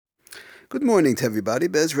Good morning to everybody.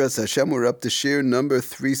 Bezras Hashem, we're up to shir number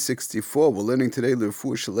 364. We're learning today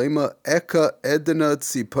L'Refuah Shalema Eka Edna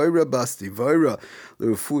Tzipora Bas Divaira,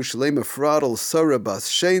 L'Refuah Shalema Fradel Sarah Bas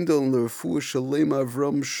Shendel, L'Refuah Shalema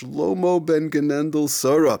Avram Shlomo Ben Genendel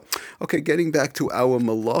Sarah. Okay, getting back to our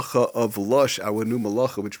malacha of lush, our new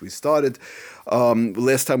malacha which we started.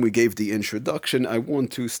 Last time we gave the introduction. I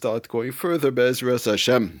want to start going further. Bezras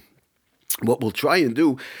Hashem. What we'll try and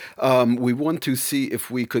do, we want to see if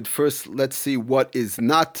we could first, let's see what is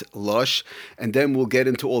not lush, and then we'll get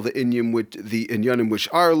into all the inyanim which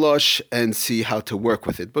are lush and see how to work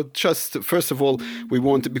with it. But just first of all, we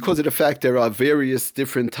want to, because of the fact there are various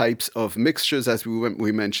different types of mixtures, as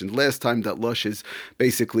we mentioned last time, that lush is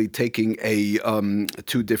basically taking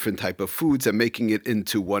two different type of foods and making it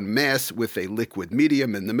into one mass with a liquid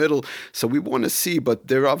medium in the middle. So we want to see, but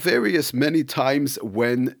there are many times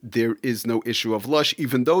when there is no issue of lush,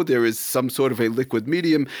 even though there is some sort of a liquid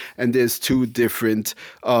medium and there's two different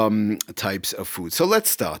types of food. So let's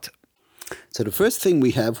start. So the first thing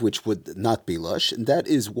we have, which would not be lush, and that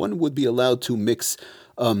is one would be allowed to mix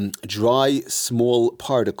dry, small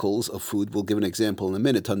particles of food. We'll give an example in a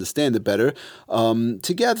minute to understand it better,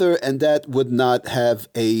 together, and that would not have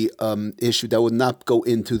a issue, that would not go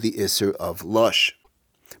into the isser of lush.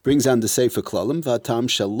 Brings on the Sefer Klalim, Vatam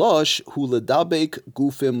Shalosh Hu Ledabek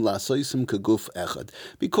Gufim Lasoisim Kaguf Echad.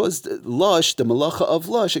 Because lush, the malacha of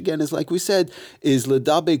lush, again, is like we said, is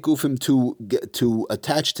Ledabek Gufim to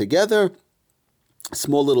attach together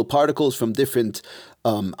small little particles from different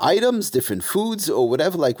items, different foods, or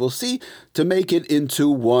whatever, like we'll see, to make it into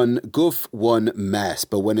one guf, one mass.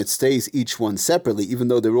 But when it stays each one separately, even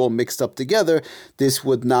though they're all mixed up together, this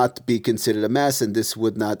would not be considered a mass, and this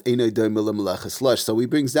would not einay doimila melachas lush. So he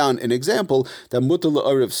brings down an example that mutal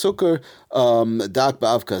la'arev sukkar, dak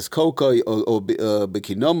ba'avkas kokai, or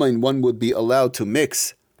bekinoma, and one would be allowed to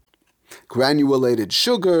mix granulated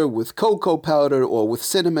sugar with cocoa powder or with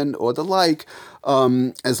cinnamon or the like,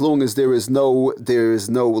 as long as there is no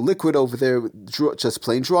liquid over there, just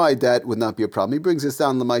plain dry, that would not be a problem. He brings us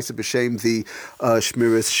down l'maisa b'shem the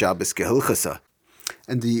Shmiras Shabbos Gehilchasa.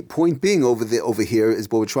 And the point being over here is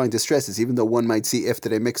what we're trying to stress is, even though one might see after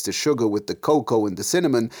they mix the sugar with the cocoa and the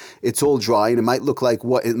cinnamon, it's all dry and it might look like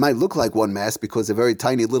one mass because they're very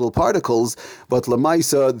tiny little particles, but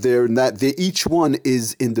lamaisa, each one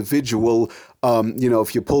is individual.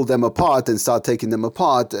 If you pull them apart and start taking them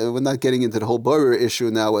apart, we're not getting into the whole borer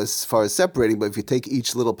issue now as far as separating, but if you take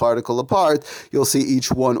each little particle apart, you'll see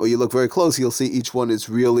each one, or you look very close, you'll see each one is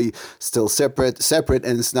really still separate,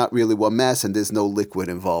 and it's not really one mass, and there's no liquid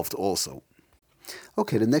involved also.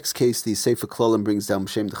 Okay, the next case, the Sefer Klalim brings down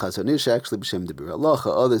B'Shem the Chazon Ish, actually B'Shem the Bir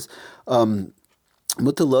Halacha, others. One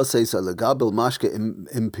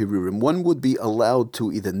would be allowed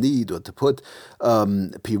to either knead or to put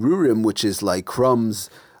pirurim, which is like crumbs,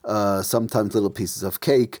 sometimes little pieces of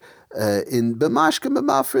cake, in b'mashke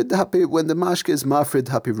b'mafrid, when the mashke is mafrid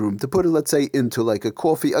hapirurim, to put it, let's say, into like a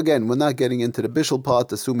coffee. Again, we're not getting into the bishul part,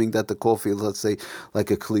 assuming that the coffee, let's say, like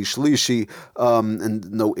a kli shlishi, and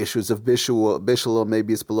no issues of bishul, or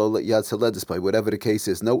maybe it's below yad saledis, by whatever the case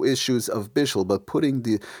is, no issues of bishul, but putting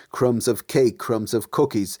the crumbs of cake, crumbs of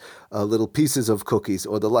cookies, little pieces of cookies,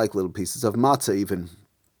 or the like, little pieces of matzah even,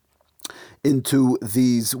 into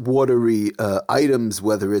these watery items,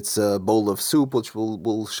 whether it's a bowl of soup, which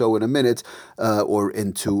we'll show in a minute, or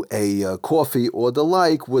into a coffee or the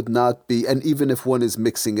like, would not be, and even if one is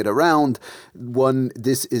mixing it around,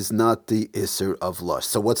 this is not the isser of lush.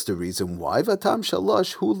 So what's the reason why? Vatam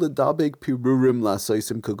shalosh hu ledabek pirurim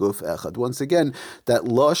lasoisim kaguf echad. Once again, that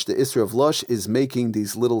lush, the isser of lush, is making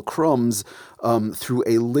these little crumbs through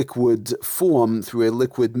a liquid form, through a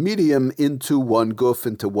liquid medium, into one guf,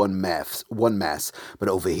 into one mass. But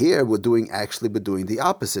over here, we're doing the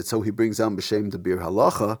opposite. So he brings down B'Shem the Bir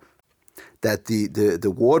Halacha, that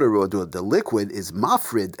the water or the liquid is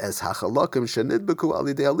mafrid as hachalakim shenidbeku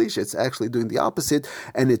alidei alisha. It's actually doing the opposite,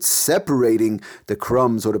 and it's separating the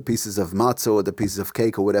crumbs or the pieces of matzah or the pieces of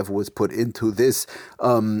cake or whatever was put into this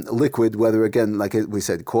liquid, whether, again, like we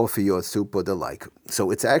said, coffee or soup or the like.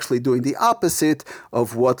 So it's actually doing the opposite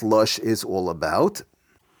of what lush is all about.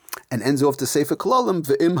 And ends off the Sefer Klalim,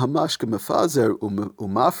 ve'im hamashke mefazer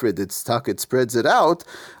umafrid, it spreads it out,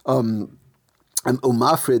 and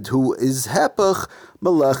umafrid, who is hepach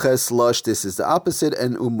Meleches lush, this is the opposite,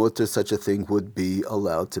 and umutter, such a thing would be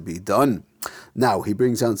allowed to be done. Now, he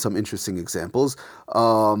brings out some interesting examples.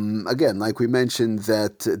 Again, like we mentioned,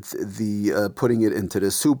 that the putting it into the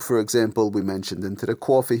soup, for example, we mentioned into the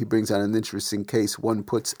coffee. He brings out an interesting case. One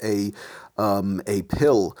puts a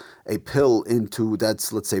pill into,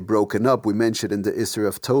 that's, let's say, broken up. We mentioned in the Isser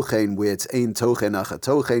of Tochen, where it's ein tochen acha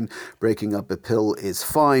tochen, breaking up a pill is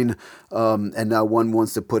fine. And now one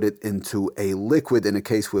wants to put it into a liquid in a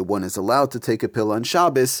case where one is allowed to take a pill on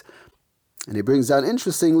Shabbos. And he brings out,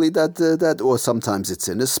 interestingly, that or sometimes it's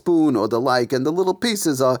in a spoon or the like, and the little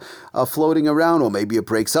pieces are floating around, or maybe it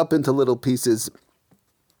breaks up into little pieces.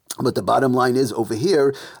 But the bottom line is over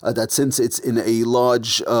here that since it's in a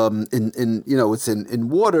large, it's in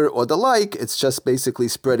water or the like, it's just basically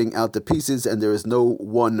spreading out the pieces, and there is no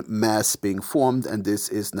one mass being formed, and this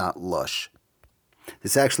is not lush.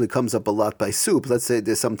 This actually comes up a lot by soup. Let's say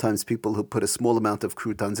there's sometimes people who put a small amount of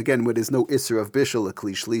croutons, again, where there's no isser of bishul, a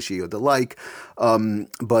kli shlishi or the like,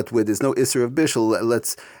 but where there's no isser of bishul,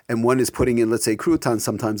 and one is putting in, let's say, croutons,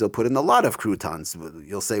 sometimes they'll put in a lot of croutons.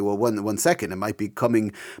 You'll say, well, one second, it might be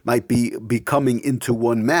coming into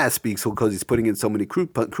one mass because he's putting in so many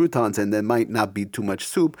croutons, and there might not be too much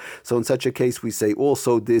soup. So in such a case, we say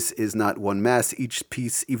also this is not one mass. Each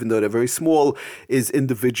piece, even though they're very small, is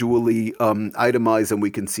individually itemized, and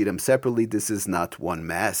we can see them separately. This is not one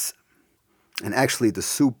mass. And actually, the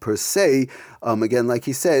soup per se, again, like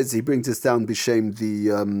he says, he brings this down b'shem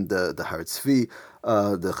the Har Tzvi,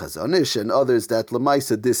 the Chazon Ish, and others, that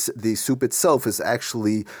lemaisa, the soup itself is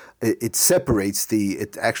actually it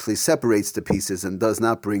actually separates the pieces and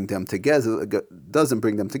doesn't bring them together,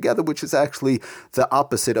 which is actually the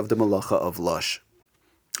opposite of the malacha of lush.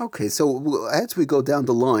 Okay, so as we go down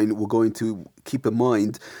the line, we're going to keep in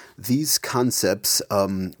mind these concepts,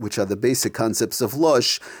 which are the basic concepts of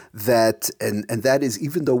lush, and that is,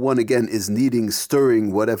 even though one, again, is needing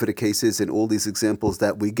stirring, whatever the case is, in all these examples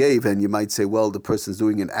that we gave, and you might say, well, the person's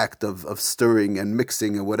doing an act of stirring and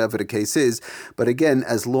mixing, and whatever the case is, but again,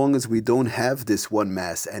 as long as we don't have this one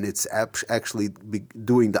mass, and it's actually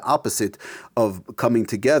doing the opposite of coming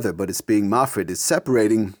together, but it's being mafred, it's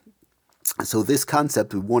separating. So this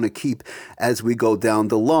concept we want to keep as we go down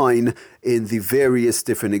the line in the various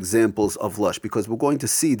different examples of lush, because we're going to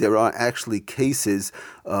see there are actually cases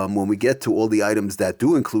when we get to all the items that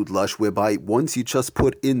do include lush, whereby once you just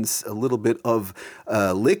put in a little bit of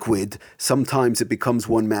liquid, sometimes it becomes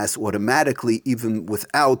one mass automatically, even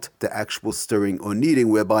without the actual stirring or kneading,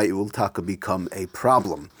 whereby it will become a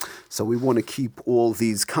problem. So we want to keep all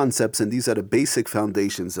these concepts, and these are the basic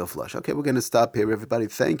foundations of lush. Okay, we're going to stop here, everybody.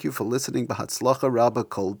 Thank you for listening. B'hatzlacha Rabba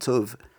Kol Tov.